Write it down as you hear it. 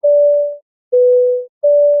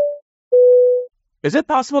Is it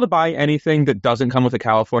possible to buy anything that doesn't come with a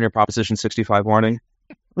California Proposition 65 warning?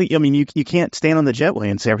 I mean, you can't stand on the jetway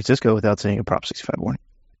in San Francisco without saying a Prop 65 warning.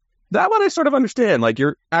 That one I sort of understand. Like,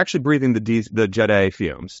 you're actually breathing the Jet A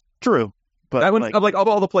fumes. True. But that one, like of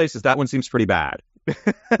all the places, that one seems pretty bad.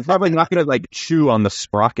 I'm probably not going to, like, chew on the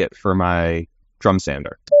sprocket for my drum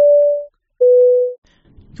sander.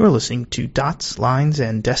 You're listening to Dots, Lines,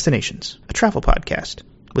 and Destinations, a travel podcast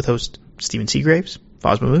with hosts Stephen Seagraves,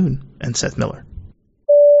 Fosma Moon, and Seth Miller.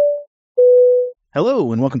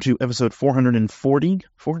 Hello, and welcome to episode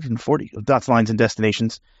 440 of Dots, Lines, and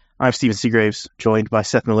Destinations. I'm Stephen Seagraves, joined by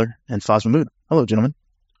Seth Miller and Fosma Moon. Hello, gentlemen.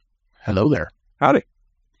 Hello there. Howdy.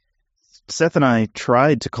 Seth and I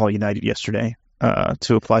tried to call United yesterday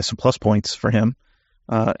to apply some plus points for him,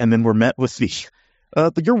 and then were met with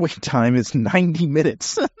your wait time is 90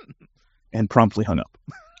 minutes, and promptly hung up.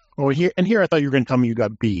 Oh, here I thought you were going to tell me you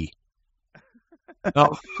got B.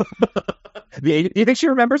 Oh. Do you think she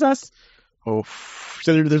remembers us? Oh,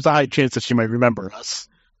 so there's a high chance that she might remember us.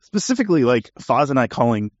 Specifically, like, Foz and I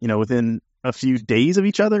calling, within a few days of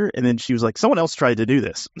each other, and then she was like, someone else tried to do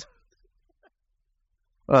this.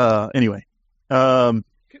 Anyway. Can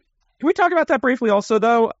we talk about that briefly also,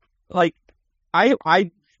 though? Like, I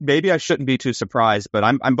maybe I shouldn't be too surprised, but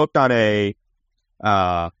I'm booked on a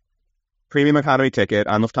premium economy ticket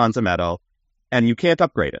on Lufthansa Metal, and you can't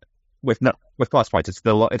upgrade it with plus points. It's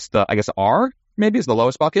the I guess R maybe is the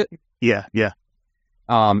lowest bucket. Yeah.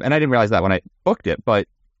 And I didn't realize that when I booked it, but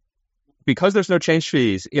because there's no change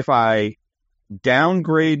fees, if I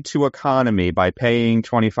downgrade to economy by paying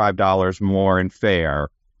 $25 more in fare,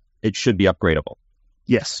 it should be upgradable.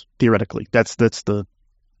 Yes, theoretically. That's the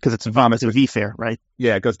because it's a V fare, right?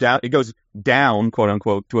 Yeah, it goes down, quote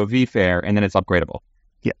unquote, to a V fare, and then it's upgradable.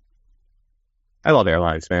 Yeah. I love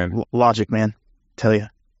airlines, man. Logic, man. Tell you.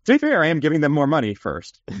 To be fair, I am giving them more money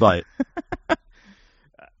first, but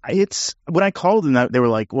it's when I called and they were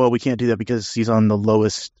like, "Well, we can't do that because he's on the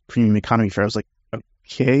lowest premium economy fare." I was like,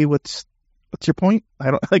 "Okay, what's your point?"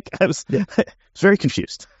 I was very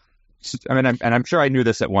confused. I mean, I'm sure I knew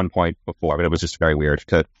this at one point before, but it was just very weird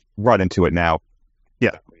to run into it now.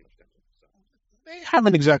 Yeah, they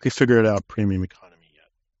haven't exactly figured out premium economy yet.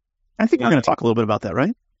 I think we're going to talk a little bit about that,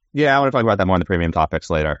 right? Yeah, I want to talk about that more in the premium topics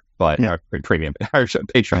later. But premium, our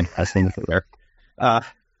Patreon has things there.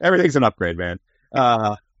 Everything's an upgrade, man.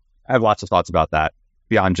 I have lots of thoughts about that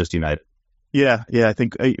beyond just United. Yeah. I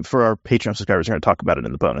think for our Patreon subscribers, we're going to talk about it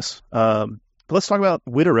in the bonus. But let's talk about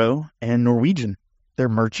Widerøe and Norwegian. They're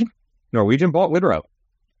merging. Norwegian bought Widerøe.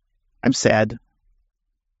 I'm sad.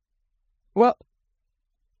 Well,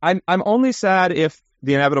 I'm only sad if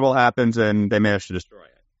the inevitable happens and they manage to destroy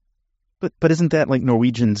it. But isn't that like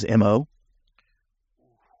Norwegian's MO?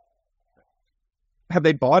 Have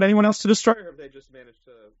they bought anyone else to destroy, or have they just managed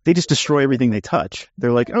to... They just destroy everything they touch.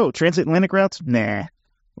 They're like, oh, transatlantic routes? Nah.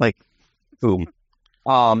 Like, boom.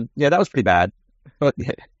 Yeah, that was pretty bad.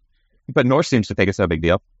 But Norse seems to think it's no big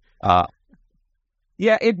deal.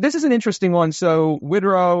 This is an interesting one. So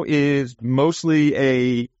Widerøe is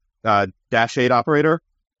mostly a Dash 8 operator,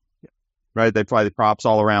 right? They fly the props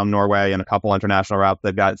all around Norway and a couple international routes.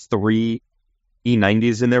 They've got 3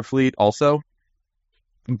 E90s in their fleet also,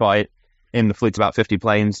 but in the fleet's about 50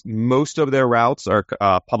 planes. Most of their routes are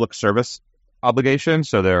public service obligations,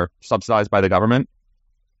 so they're subsidized by the government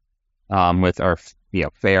with our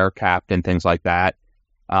fare capped and things like that.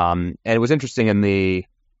 And it was interesting in the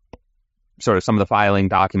sort of some of the filing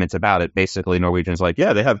documents about it. Basically, Norwegian's like,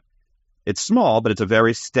 they have, it's small, but it's a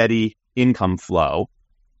very steady income flow.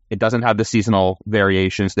 It doesn't have the seasonal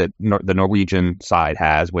variations that the Norwegian side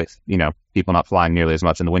has with, people not flying nearly as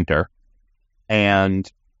much in the winter. And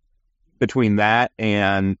between that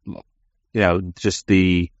and, just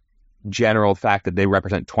the general fact that they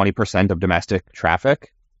represent 20% of domestic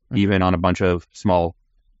traffic, even on a bunch of small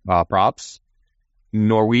props,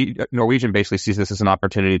 Norwegian basically sees this as an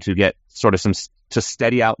opportunity to get sort of to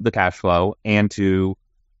steady out the cash flow and to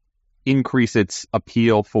increase its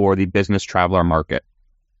appeal for the business traveler market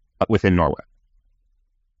within Norway,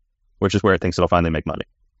 which is where it thinks it'll finally make money.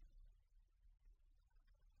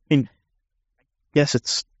 I mean, yes,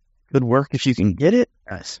 it's good work if you can get it.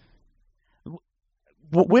 Yes.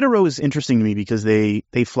 Widerøe is interesting to me because they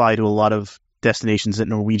fly to a lot of destinations that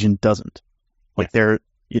Norwegian doesn't. Like they're,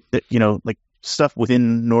 like stuff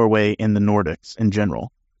within Norway and the Nordics in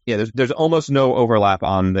general. Yeah, there's almost no overlap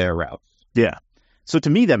on their routes. Yeah. So to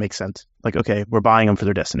me, that makes sense. Like, okay, we're buying them for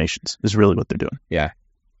their destinations is really what they're doing. Yeah.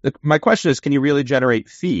 My question is, can you really generate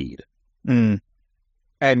feed?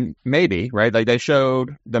 And maybe, right? Like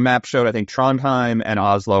the map showed, I think, Trondheim and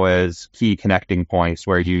Oslo as key connecting points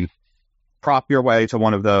where you prop your way to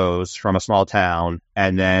one of those from a small town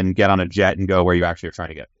and then get on a jet and go where you actually are trying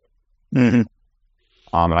to get. Mm-hmm.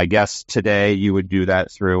 And I guess today you would do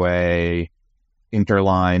that through a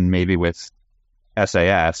interline, maybe with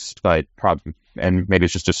SAS, and maybe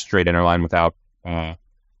it's just a straight interline without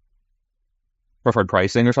preferred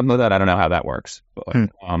pricing or something like that. I don't know how that works.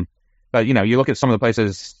 But you look at some of the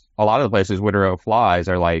places, a lot of the places Widerøe flies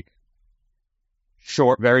are like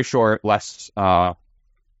short, very short, less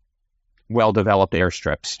well-developed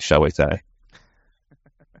airstrips, shall we say.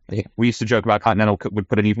 We used to joke about Continental would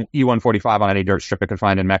put an E-145 on any dirt strip it could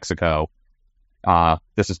find in Mexico.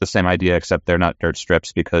 This is the same idea, except they're not dirt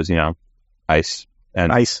strips because, ice.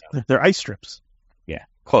 And Ice. They're ice strips. Yeah,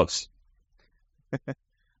 close.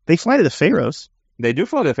 They fly to the Faroes. They do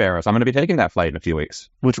fly to Faroes. I'm going to be taking that flight in a few weeks.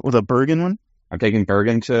 The Bergen one? I'm taking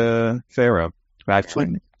Bergen to Faroe.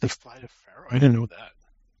 Actually, They fly to Faro. I didn't know that.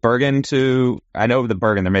 I know the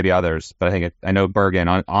Bergen. There may be others, but I know Bergen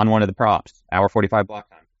on one of the props. Hour 45 block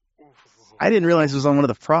time. I didn't realize it was on one of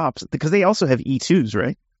the props because they also have E2s,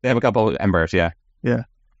 right? They have a couple of Embers, yeah. Yeah.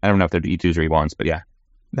 I don't know if they're E2s or E1s, but yeah.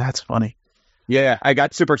 That's funny. Yeah, I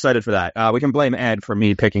got super excited for that. We can blame Ed for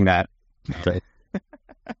me picking that.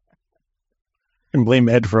 And blame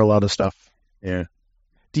Ed for a lot of stuff. Yeah.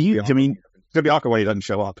 It's going to be awkward when he doesn't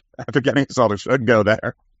show up after getting us all to go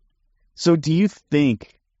there. So do you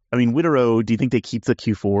think, Widerøe, do you think they keep the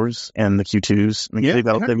Q4s and the Q2s?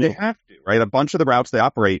 They have to, right? A bunch of the routes they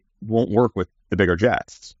operate won't work with the bigger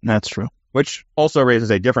jets. That's true. Which also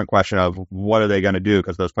raises a different question of what are they going to do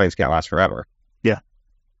because those planes can't last forever. Yeah.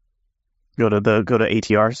 Go to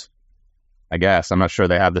ATRs? I guess. I'm not sure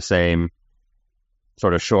they have the same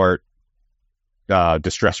sort of short,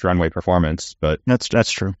 distressed runway performance, but That's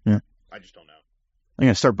true, yeah. I just don't know. I'm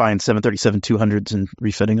going to start buying 737-200s and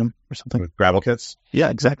refitting them or something. With gravel kits? Yeah,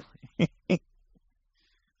 exactly.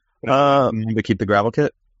 To keep the gravel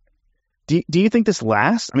kit? Do you think this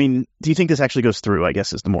lasts? Do you think this actually goes through, I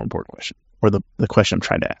guess, is the more important question, or the question I'm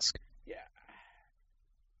trying to ask? Yeah.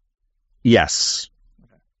 Yes.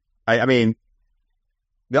 Okay.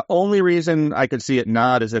 The only reason I could see it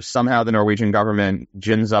not is if somehow the Norwegian government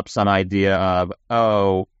gins up some idea of,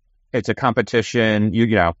 it's a competition,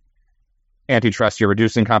 antitrust, you're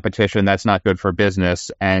reducing competition, that's not good for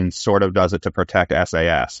business, and sort of does it to protect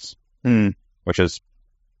SAS, which is,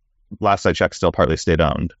 last I checked, still partly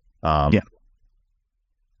state-owned. Yeah.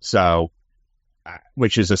 So,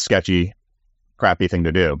 which is a sketchy, crappy thing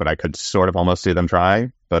to do, but I could sort of almost see them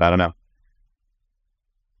try, but I don't know.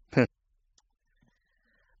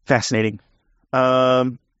 Fascinating.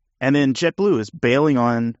 And then JetBlue is bailing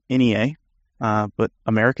on NEA, but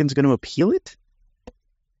Americans going to appeal it?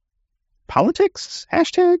 Politics?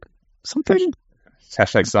 Hashtag something?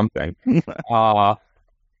 Hashtag something. So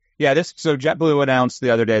JetBlue announced the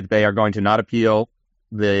other day that they are going to not appeal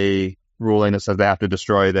the ruling that says they have to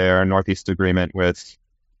destroy their Northeast agreement with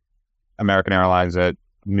American Airlines at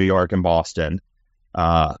New York and Boston.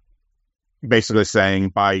 Basically saying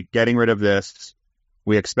by getting rid of this,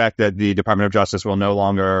 we expect that the Department of Justice will no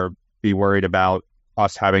longer be worried about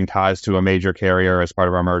us having ties to a major carrier as part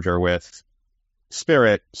of our merger with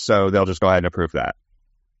Spirit, so they'll just go ahead and approve that.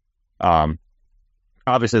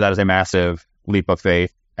 Obviously, that is a massive leap of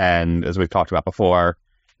faith, and as we've talked about before,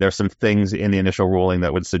 there's some things in the initial ruling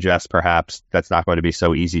that would suggest perhaps that's not going to be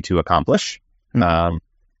so easy to accomplish. But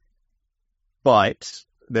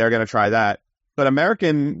they're going to try that. But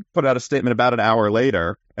American put out a statement about an hour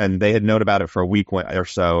later, and they had known about it for a week or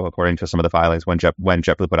so, according to some of the filings when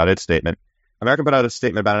JetBlue put out its statement. American put out a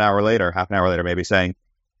statement about an hour later, half an hour later maybe, saying,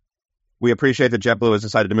 we appreciate that JetBlue has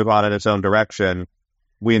decided to move on in its own direction.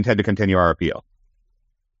 We intend to continue our appeal.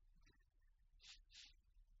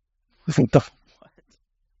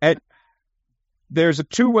 And there's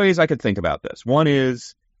two ways I could think about this. One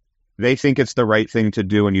is they think it's the right thing to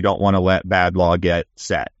do and you don't want to let bad law get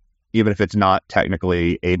set, even if it's not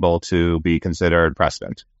technically able to be considered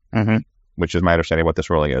precedent, which is my understanding of what this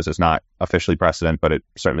ruling is. It's not officially precedent, but it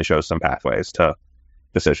certainly shows some pathways to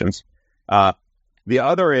decisions. The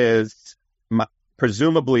other is,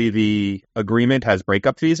 presumably the agreement has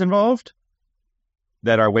breakup fees involved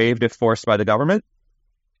that are waived if forced by the government.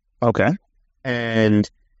 Okay. And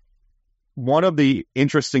one of the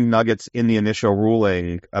interesting nuggets in the initial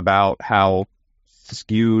ruling about how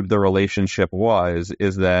skewed the relationship was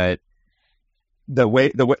is that the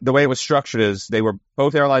way it was structured is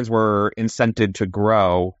both airlines were incented to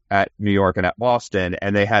grow at New York and at Boston,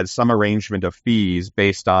 and they had some arrangement of fees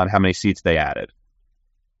based on how many seats they added.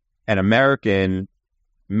 And American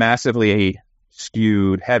massively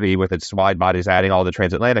skewed heavy with its wide bodies adding all the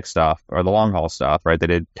transatlantic stuff or the long haul stuff, right? They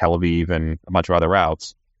did Tel Aviv and a bunch of other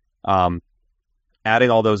routes. adding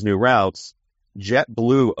all those new routes,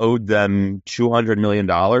 JetBlue owed them $200 million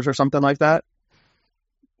or something like that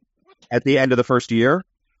at the end of the first year.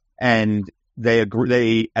 And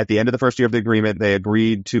at the end of the first year of the agreement, they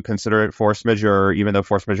agreed to consider it force majeure, even though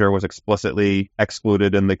force majeure was explicitly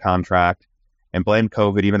excluded in the contract, and blamed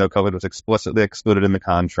COVID, even though COVID was explicitly excluded in the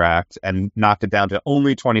contract, and knocked it down to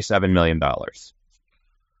only $27 million.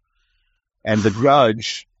 And the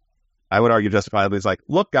judge, I would argue justifiably, is like,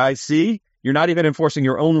 look, guys, see, you're not even enforcing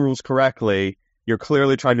your own rules correctly. You're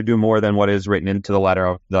clearly trying to do more than what is written into the letter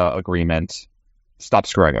of the agreement. Stop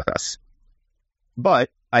screwing with us. But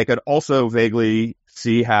I could also vaguely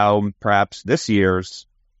see how perhaps this year's,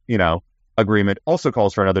 agreement also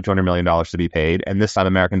calls for another $200 million to be paid. And this time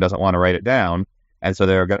American doesn't want to write it down. And so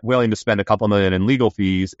they're willing to spend a couple million in legal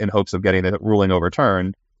fees in hopes of getting the ruling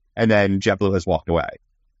overturned. And then JetBlue has walked away.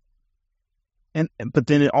 But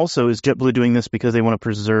then it also is JetBlue doing this because they want to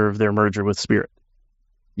preserve their merger with Spirit.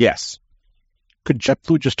 Yes. Could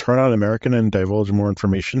JetBlue just turn on American and divulge more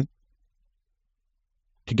information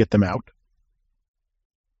to get them out?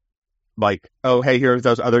 Like, oh, hey, here's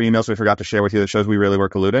those other emails we forgot to share with you that shows we really were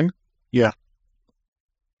colluding. Yeah.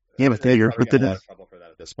 Yeah, but you're put in trouble for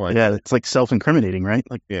that at this point. Yeah, it's like self-incriminating, right?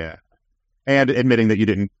 Like, yeah. And admitting that you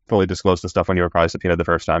didn't fully disclose the stuff when you were probably subpoenaed the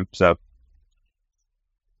first time. So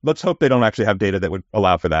let's hope they don't actually have data that would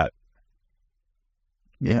allow for that.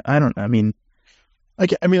 Yeah, I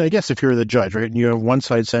guess if you're the judge, right, and you have one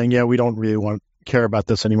side saying, yeah, we don't really care about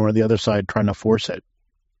this anymore, and the other side trying to force it,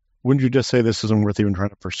 wouldn't you just say this isn't worth even trying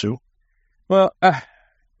to pursue? Well,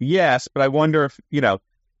 yes, but I wonder if,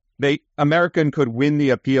 American could win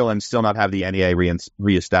the appeal and still not have the NEA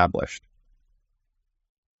reestablished.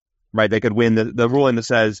 Right? They could win the ruling that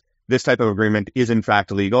says this type of agreement is in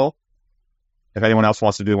fact legal. If anyone else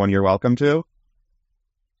wants to do one, you're welcome to.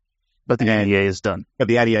 But the NEA is done. But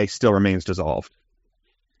the NEA still remains dissolved.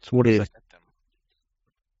 So what does that get them?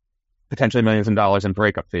 Potentially millions of dollars in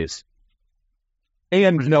breakup fees.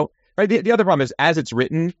 And, right, the other problem is, as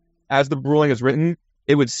the ruling is written,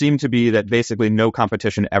 it would seem to be that basically no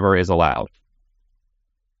competition ever is allowed.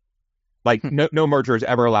 Like, no merger is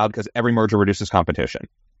ever allowed because every merger reduces competition.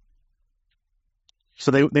 So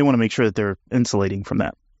they want to make sure that they're insulating from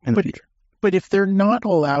that in the future. But if they're not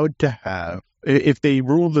allowed to have, if they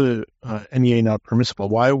rule the NEA not permissible,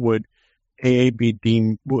 why would AA be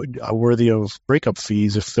deemed worthy of breakup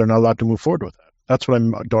fees if they're not allowed to move forward with that? That's what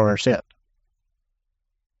I don't understand.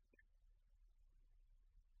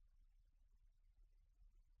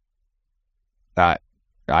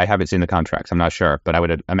 I haven't seen the contracts. I'm not sure, but I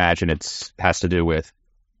would imagine it has to do with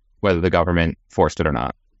whether the government forced it or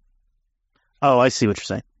not. Oh, I see what you're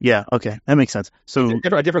saying. Yeah, okay, that makes sense. So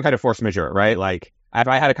a different kind of force majeure, right? Like, if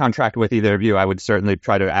I had a contract with either of you, I would certainly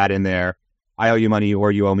try to add in there, I owe you money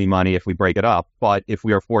or you owe me money if we break it up. But if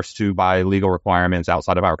we are forced to by legal requirements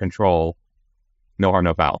outside of our control, no harm,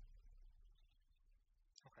 no foul.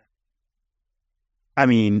 Okay. I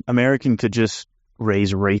mean, American could just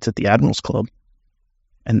raise rates at the Admirals Club,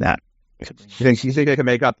 and that. You think they could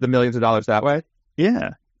make up the millions of dollars that way?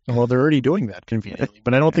 Yeah. Well, they're already doing that conveniently,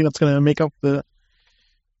 but I don't think that's going to make up the.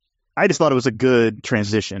 I just thought it was a good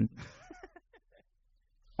transition.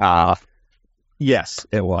 Yes,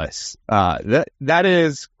 it was. That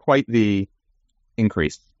is quite the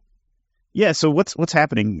increase. Yeah. So what's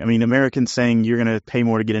happening? I mean, Americans saying you're going to pay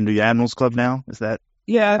more to get into the Admirals Club now. Is that?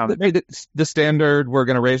 Yeah, the standard. We're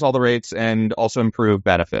going to raise all the rates and also improve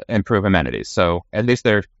amenities. So at least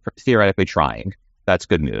they're theoretically trying. That's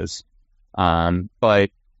good news. But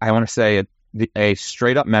I want to say a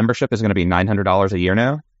straight up membership is going to be $900 a year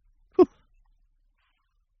now,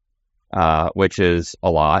 which is a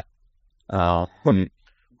lot.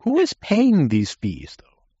 Who is paying these fees,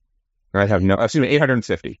 though? I have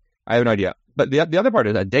 $850. I have no idea. But the other part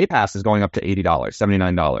is that day pass is going up to $80,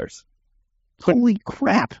 $79. Holy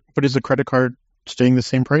crap! But is the credit card staying the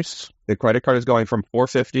same price? The credit card is going from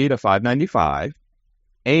 $450 to $595,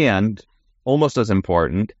 and almost as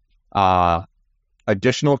important,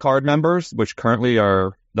 additional card members, which currently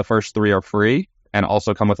are the first 3 are free and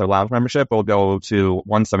also come with a lounge membership, will go to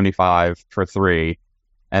 $175 for 3,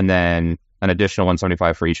 and then an additional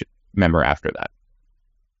 $175 for each member after that.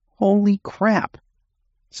 Holy crap!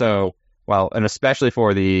 So, and especially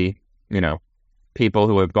for the people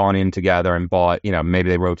who have gone in together and bought, maybe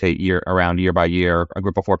they rotate year by year. A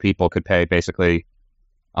group of 4 people could pay basically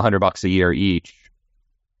 $100 a year each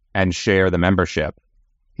and share the membership.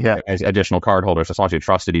 Yeah, as additional cardholders, as long as you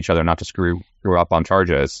trusted each other not to screw up on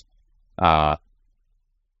charges, that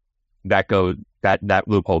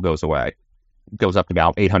loophole goes away. It goes up to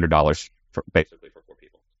about $800 basically for 4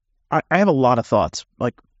 people. I have a lot of thoughts.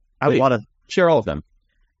 Like, I have a lot of share all of them.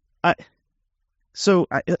 So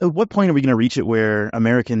at what point are we going to reach it where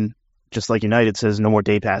American, just like United, says no more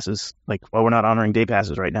day passes? Like, well, we're not honoring day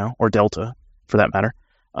passes right now, or Delta, for that matter.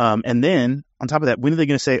 And then, on top of that, when are they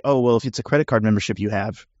going to say, oh, well, if it's a credit card membership you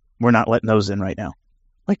have, we're not letting those in right now?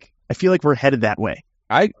 Like, I feel like we're headed that way.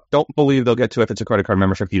 I don't believe they'll get to if it's a credit card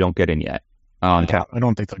membership you don't get in yet. I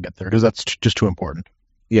don't think they'll get there because that's just too important.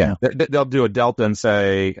 Yeah. They'll do a Delta and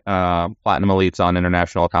say Platinum Elites on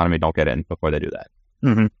International Economy don't get in before they do that.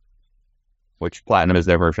 Mm-hmm. Which Platinum is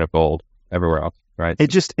their version of Gold everywhere else, right?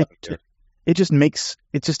 It just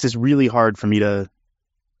is really hard for me to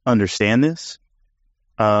understand this.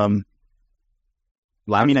 I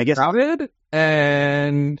mean, I guess crowded,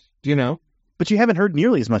 and but you haven't heard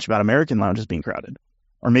nearly as much about American lounges being crowded,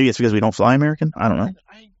 or maybe it's because we don't fly American. I don't know.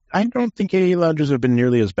 I don't think AA lounges have been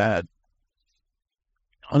nearly as bad.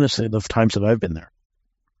 Honestly, the times that I've been there.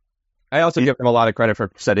 I also give them a lot of credit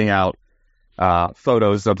for setting out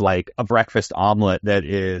photos of like a breakfast omelet that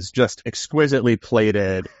is just exquisitely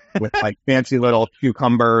plated with like fancy little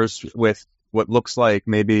cucumbers with what looks like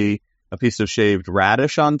maybe a piece of shaved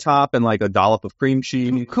radish on top and like a dollop of cream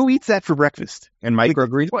cheese. Who eats that for breakfast? And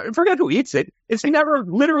microgreens. Well, forget who eats it. It's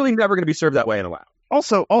literally never going to be served that way in a while.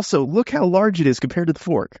 Also, look how large it is compared to the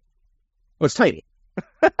fork. Oh, it's tiny.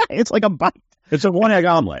 It's like a bite. It's a one egg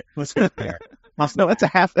omelet. Let's be fair. No, that's a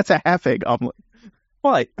half egg omelet.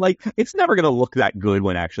 But like, it's never going to look that good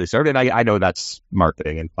when actually served. And I know that's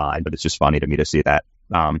marketing and fine, but it's just funny to me to see that.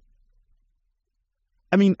 I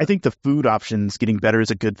mean, I think the food options getting better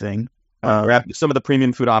is a good thing. Some of the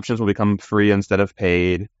premium food options will become free instead of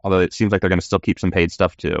paid, although it seems like they're going to still keep some paid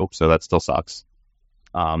stuff too, so that still sucks.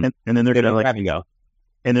 And then they're going to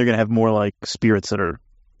and they're going to have more like spirits that are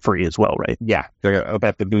free as well, right? Yeah, they're going to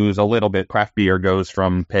up the booze a little bit. Craft beer goes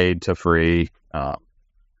from paid to free.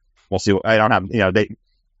 We'll see. I don't have,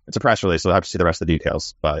 it's a press release, so I'll have to see the rest of the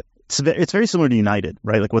details. But it's very similar to United,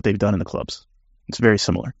 right? Like what they've done in the clubs. It's very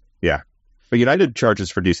similar. Yeah, but United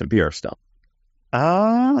charges for decent beer still. Do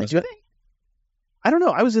they? I don't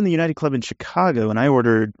know. I was in the United Club in Chicago, and I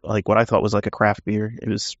ordered like what I thought was like a craft beer. It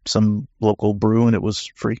was some local brew, and it was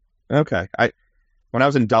free. Okay. When I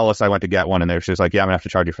was in Dulles, I went to get one, and she was like, "Yeah, I'm gonna have to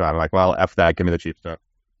charge you for that." I'm like, "Well, f that. Give me the cheap stuff."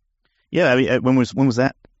 Yeah. I mean, when was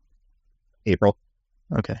that? April.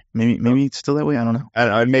 Okay. Maybe it's still that way. I don't know. I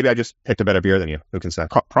don't know. Maybe I just picked a better beer than you. Who can say?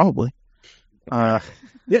 Probably. The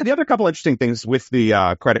other couple interesting things with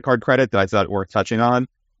the credit card credit that I thought worth touching on.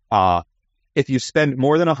 If you spend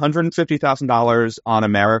more than $150,000 on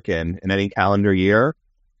American in any calendar year,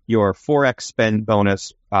 your 4x spend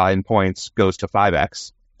bonus in points goes to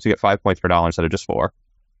 5x. So you get 5 points per dollar instead of just 4.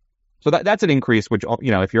 So that's an increase, which,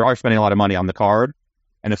 if you are spending a lot of money on the card,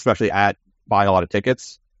 and especially at buying a lot of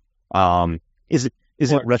tickets. Is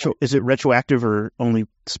it retroactive or only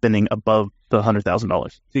spending above the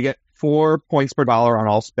 $100,000? So you get 4 points per dollar on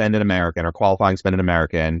all spend in American or qualifying spend in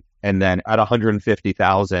American, and then at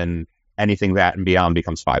 150,000, anything that and beyond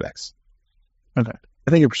becomes 5x. Okay.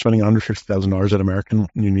 I think if you're spending $150,000 at American,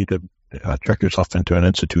 you need to check yourself into an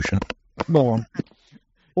institution.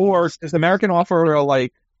 Or does American offer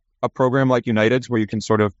a program like United's where you can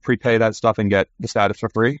sort of prepay that stuff and get the status for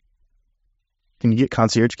free? Can you get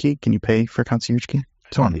concierge key? Can you pay for concierge key? I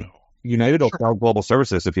don't know. United will sell global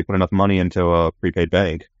services if you put enough money into a prepaid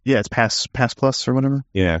bank. Yeah, it's Pass Plus or whatever.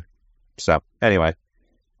 Yeah. So anyway,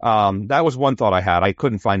 that was one thought I had. I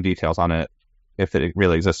couldn't find details on it, if it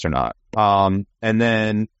really exists or not. But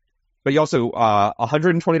you also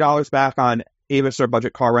 $120 back on Avis or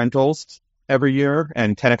budget car rentals every year,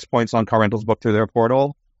 and 10x points on car rentals booked through their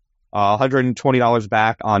portal. $120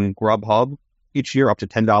 back on Grubhub each year, up to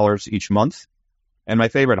 $10 each month. And my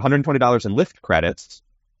favorite, $120 in Lyft credits,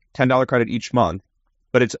 $10 credit each month.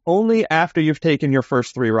 But it's only after you've taken your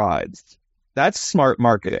first 3 rides. That's smart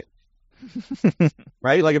marketing.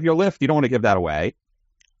 Right? Like if you're Lyft, you don't want to give that away.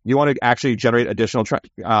 You want to actually generate additional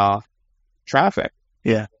traffic.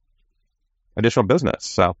 Yeah. Additional business.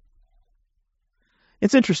 So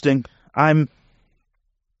it's interesting. I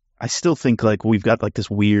still think like we've got like this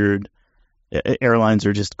weird airlines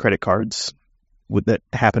are just credit cards that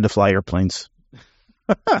happen to fly airplanes.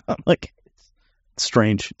 Like it's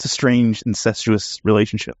strange. It's a strange incestuous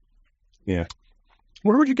relationship. Yeah.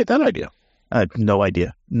 Where would you get that idea? No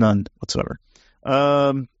idea. None whatsoever.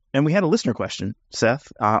 And we had a listener question,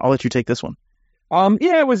 Seth. I'll let you take this one.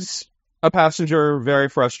 Yeah, it was a passenger very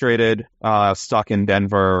frustrated, stuck in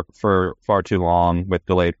Denver for far too long with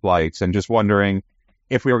delayed flights, and just wondering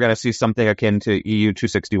if we were going to see something akin to EU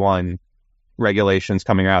 261 regulations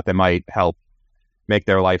coming out that might help make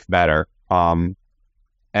their life better.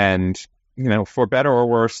 And, for better or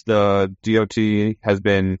worse, the DOT has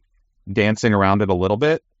been dancing around it a little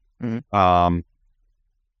bit. Mhm.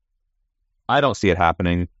 I don't see it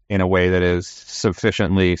happening in a way that is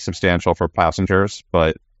sufficiently substantial for passengers,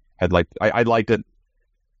 but I'd like to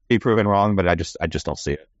be proven wrong, but I just don't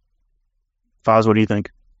see it. Foz, what do you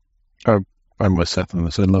think? I'm with Seth on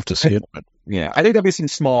this. I'd love to see it, but Yeah, I think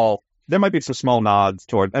there might be some small nods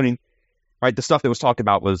toward, I mean, right, the stuff that was talked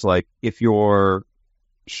about was like, if your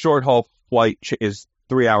short haul flight is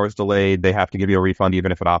 3 hours delayed, they have to give you a refund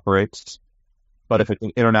even if it operates. But if it's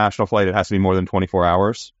an international flight, it has to be more than 24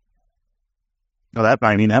 hours. Well,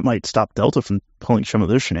 that might stop Delta from pulling some of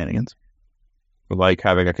their shenanigans. Like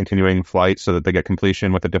having a continuing flight so that they get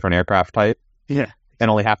completion with a different aircraft type Yeah,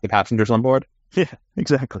 and only half the passengers on board. yeah,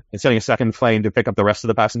 exactly. And sending a second plane to pick up the rest of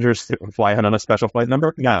the passengers to fly on a special flight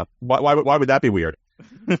number? Yeah. Why would that be weird?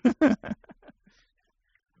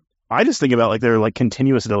 I just think about like their like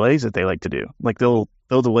continuous delays that they like to do. Like they'll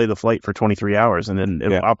delay the flight for 23 hours and then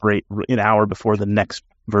it'll operate an hour before the next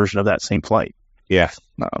version of that same flight. Yeah.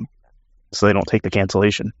 So they don't take the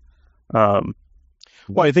cancellation. well,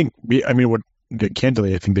 I think what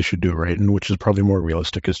candidly I think they should do, right, and which is probably more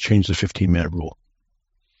realistic, is change the 15-minute rule.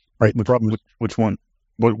 Right. The problem is, Which one?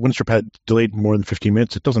 once you're delayed more than 15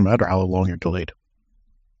 minutes, it doesn't matter how long you're delayed.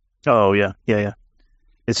 Oh yeah.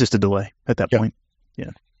 It's just a delay at that point.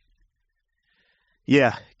 Yeah.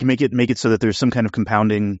 Yeah, you make it so that there's some kind of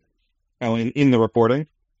compounding. Oh, in the reporting?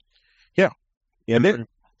 Yeah. Yeah. There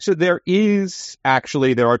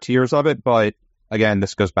are tiers of it, but again,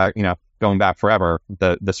 this goes back, going back forever.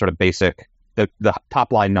 The sort of basic, the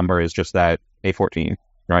top line number is just that A14,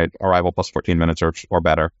 right? Arrival plus 14 minutes or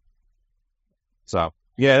better. So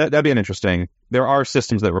yeah, that'd be an interesting. There are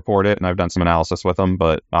systems that report it, and I've done some analysis with them,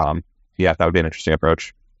 but yeah, that would be an interesting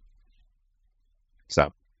approach.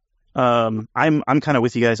 So. I'm kind of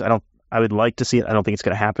with you guys. I would like to see it. I don't think it's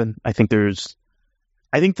going to happen. I think the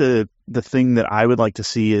thing that I would like to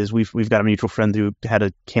see is we've got a mutual friend who had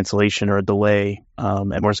a cancellation or a delay,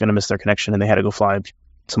 and was going to miss their connection, and they had to go fly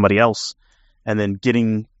somebody else, and then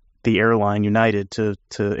getting the airline United to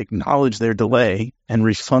acknowledge their delay and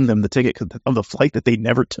refund them the ticket of the flight that they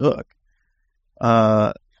never took,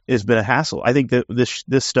 has been a hassle. I think that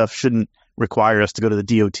this stuff shouldn't require us to go to the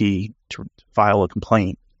DOT to file a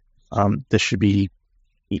complaint. This should be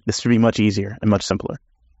much easier and much simpler.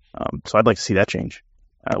 So I'd like to see that change.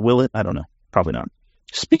 Will it? I don't know. Probably not.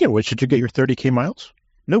 Speaking of which, did you get your 30K miles?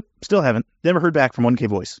 Nope, still haven't. Never heard back from 1K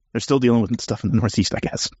Voice. They're still dealing with stuff in the Northeast, I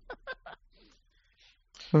guess.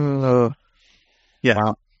 Yeah.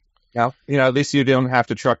 Wow. Yeah. At least you don't have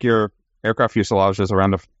to truck your aircraft fuselages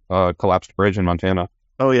around a collapsed bridge in Montana.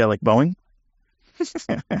 Oh yeah, like Boeing.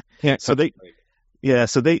 Yeah. So they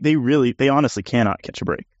honestly cannot catch a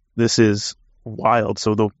break. This is wild.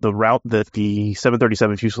 So the route that the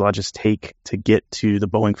 737 fuselages take to get to the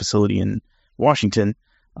Boeing facility in Washington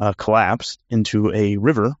collapsed into a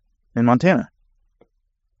river in Montana.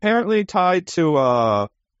 Apparently tied to a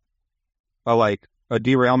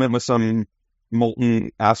derailment with some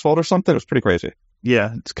molten asphalt or something. It was pretty crazy.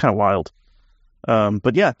 Yeah, it's kind of wild.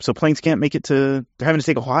 But yeah, so planes can't make it to. They're having to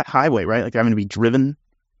take a highway, right? Like they're having to be driven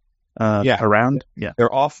around. Yeah, they're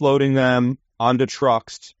offloading them onto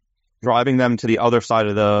trucks, driving them to the other side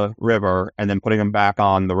of the river, and then putting them back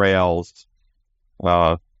on the rails.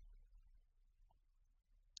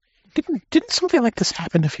 Didn't something like this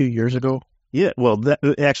happen a few years ago? Yeah, well,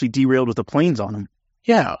 it actually derailed with the planes on them.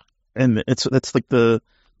 Yeah, and that's like the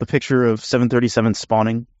picture of 737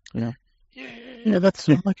 spawning. Yeah, that's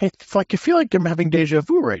like I feel like I'm having deja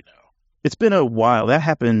vu right now. It's been a while. That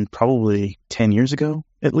happened probably 10 years ago,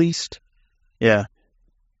 at least. Yeah.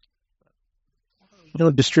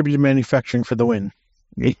 Distributed manufacturing for the win.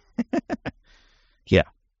 Yeah.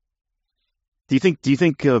 Do you think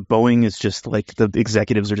Boeing is just like the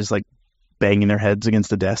executives are just like banging their heads against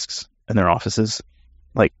the desks in their offices?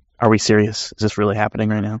 Like, are we serious? Is this really happening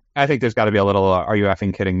right now? I think there's got to be a little, are you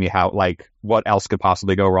effing kidding me? What else could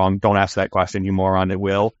possibly go wrong? Don't ask that question, you moron. It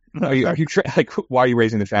will. Why are you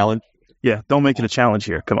raising the challenge? Yeah, don't make it a challenge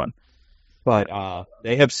here. Come on. But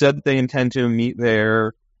they have said that they intend to meet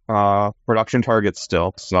their production targets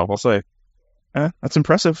still, so we'll see. That's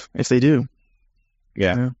impressive if they do.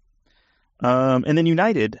 Yeah. And then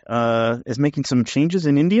United is making some changes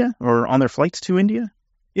in India or on their flights to India.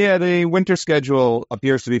 Yeah, the winter schedule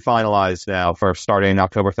appears to be finalized now for starting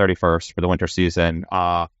October 31st for the winter season.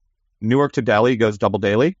 Newark to Delhi goes double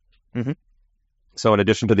daily. Mm-hmm. So in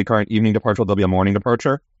addition to the current evening departure, there'll be a morning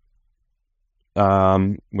departure,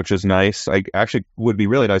 which is nice. I actually would be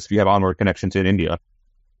really nice if you have onward connections in India.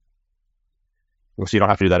 So you don't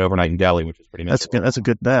have to do that overnight in Delhi, which is pretty nice. That's a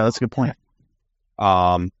good point.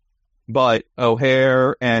 But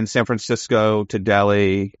O'Hare and San Francisco to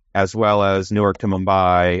Delhi, as well as Newark to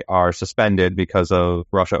Mumbai, are suspended because of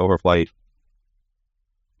Russia overflight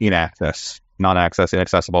non-access,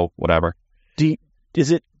 inaccessible, whatever.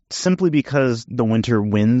 Is it simply because the winter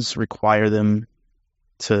winds require them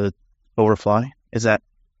to overfly? Is that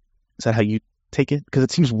how you take it? Because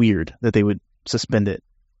it seems weird that they would suspend it,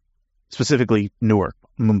 specifically Newark,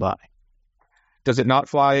 Mumbai. Does it not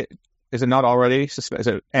fly? Is it not already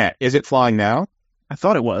suspended? Is it flying now? I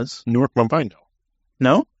thought it was. Newark, Mumbai, no.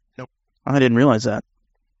 No? Nope. I didn't realize that.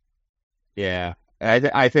 Yeah.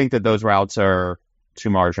 I think that those routes are too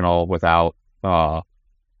marginal without The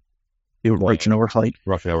Russian overflight.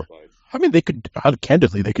 Russian overflight. I mean,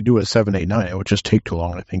 candidly, they could do a 789. It would just take too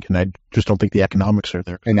long, I think, and I just don't think the economics are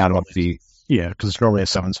there. And not on the Yeah, because it's normally a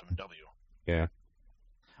 77W. Yeah.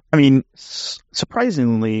 I mean,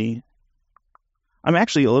 surprisingly, I'm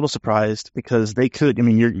actually a little surprised because they could. I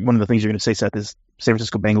mean, one of the things you're going to say, Seth, is San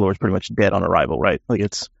Francisco Bangalore is pretty much dead on arrival, right? Like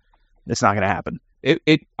it's not going to happen.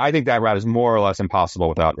 I think that route is more or less impossible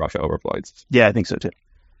without Russia overflights. Yeah, I think so too.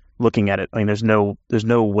 Looking at it, I mean, there's no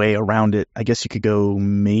way around it. I guess you could go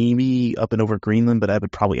maybe up and over Greenland, but I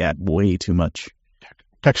would probably add way too much.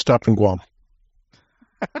 Tech stop in Guam.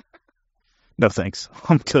 No thanks,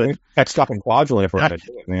 I'm good. Tech stop in Kwajalein if we're going to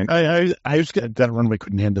do it, man. I was that runway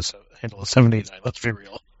couldn't handle a 789. Let's be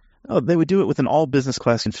real. Oh, they would do it with an all business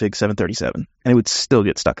class config 737, and it would still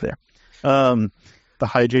get stuck there. The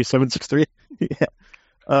high J763.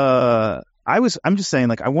 Yeah. I'm just saying,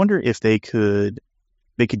 like, I wonder if they could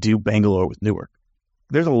do Bangalore with Newark.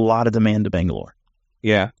 There's a lot of demand to Bangalore.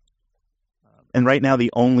 Yeah. And right now,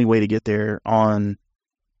 the only way to get there on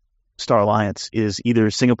Star Alliance is either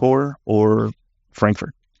Singapore or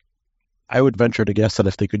Frankfurt. I would venture to guess that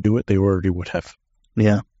if they could do it, they already would have.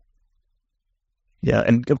 Yeah. Yeah,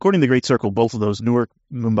 and according to the Great Circle, both of those, Newark,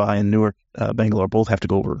 Mumbai, and Newark, Bangalore, both have to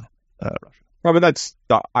go over Russia. Probably that's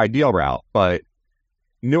the ideal route, but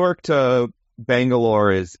Newark to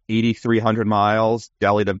Bangalore is 8,300 miles.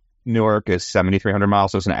 Delhi to Newark is 7,300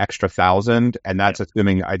 miles, so it's an extra 1,000, and that's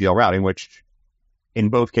assuming ideal routing, which in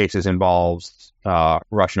both cases involves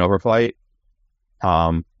Russian overflight.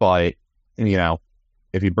 But,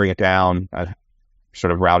 if you bring it down, I'd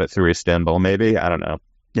sort of route it through Istanbul, maybe. I don't know.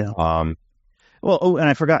 Yeah. And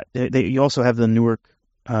I forgot, you also have the Newark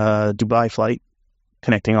Dubai flight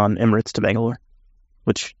connecting on Emirates to Bangalore,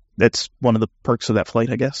 which that's one of the perks of that flight,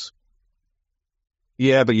 I guess.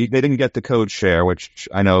 Yeah, but they didn't get the code share, which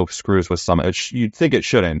I know screws with some. You'd think it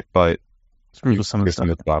shouldn't, but screws with some of the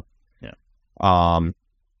stuff.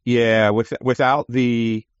 Yeah. Without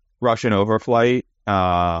the Russian overflight,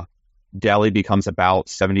 Delhi becomes about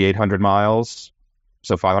 7,800 miles,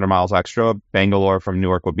 so 500 miles extra. Bangalore from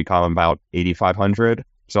Newark would become about 8,500,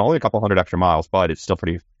 so only a couple hundred extra miles, but that's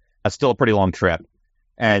still a pretty long trip.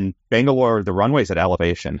 And Bangalore, the runway's at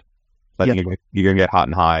elevation, but you're gonna get hot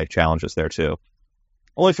and high challenges there too.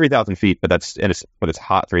 Only 3,000 feet, but it's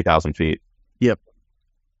hot 3,000 feet. Yep.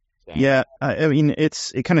 Yeah, I mean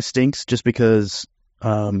it kind of stinks just because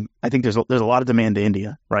I think there's a lot of demand to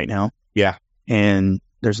India right now. Yeah, and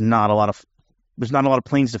there's not a lot of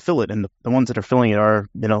planes to fill it, and the ones that are filling it are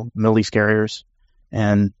Middle East carriers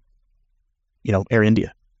and Air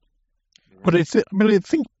India. But I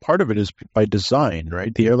think part of it is by design,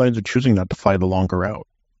 right? The airlines are choosing not to fly the longer route,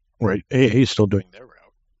 right? AA is still doing their route.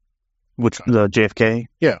 Which, the JFK?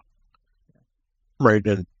 Yeah. Right,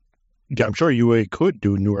 and I'm sure UA could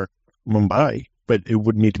do Newark, Mumbai, but it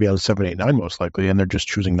would need to be on a 789 most likely, and they're just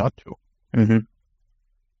choosing not to. Mm-hmm.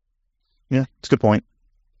 Yeah, that's a good point.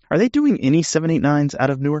 Are they doing any 789s out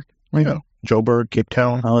of Newark? Right? Yeah. Joburg, Cape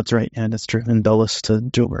Town. Oh, that's right. Yeah, that's true. And Dulles to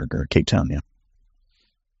Joburg or Cape Town, yeah.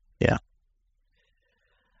 Yeah.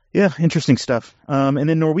 Yeah, interesting stuff. And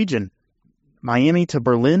then Norwegian, Miami to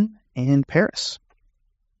Berlin and Paris.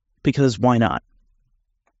 Because why not?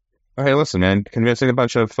 Hey, listen, man. Convincing a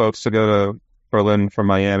bunch of folks to go to Berlin from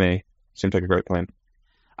Miami seems like a great plan.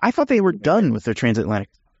 I thought they were done with their transatlantic.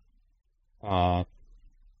 Who?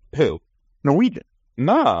 Norwegian.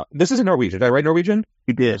 Nah, this isn't Norwegian. Did I write Norwegian?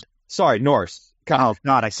 You did. Sorry, Norse. Oh,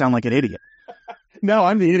 God, I sound like an idiot. No,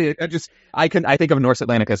 I'm the idiot. I think of Norse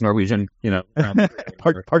Atlantic as Norwegian,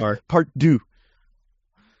 part du.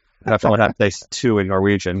 Definitely have to say two in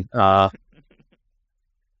Norwegian.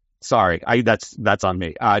 Sorry, that's on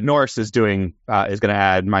me. Norse is going to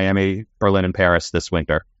add Miami, Berlin, and Paris this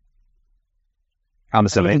winter on the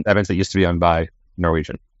 787s that used to be owned by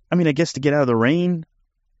Norwegian. I mean, I guess to get out of the rain.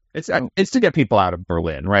 It's to get people out of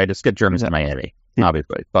Berlin, right? It's get Germans to Miami,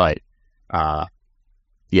 obviously. But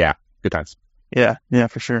yeah, good times. Yeah,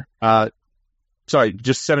 for sure. Sorry,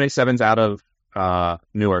 just 787s out of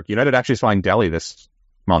Newark. United actually is flying Delhi this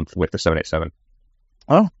month with the 787.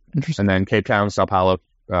 Oh, interesting. And then Cape Town, Sao Paulo,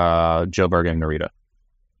 Joburg, and Narita.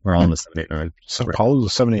 We're all in the 789 So Paulo's a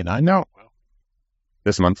 789 now?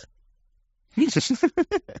 this month. Anything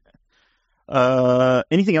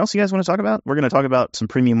else you guys want to talk about? We're going to talk about some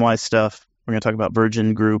premium-wise stuff. We're going to talk about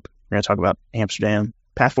Virgin Group. We're going to talk about Amsterdam,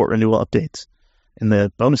 passport renewal updates, and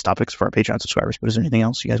the bonus topics for our Patreon subscribers. But is there anything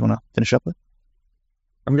else you guys want to finish up with?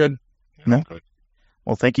 I'm good. No?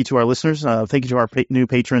 Well, thank you to our listeners. Thank you to our new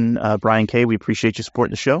patron, Brian K. We appreciate you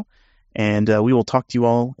supporting the show. And we will talk to you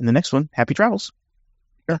all in the next one. Happy travels.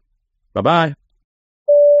 Bye-bye.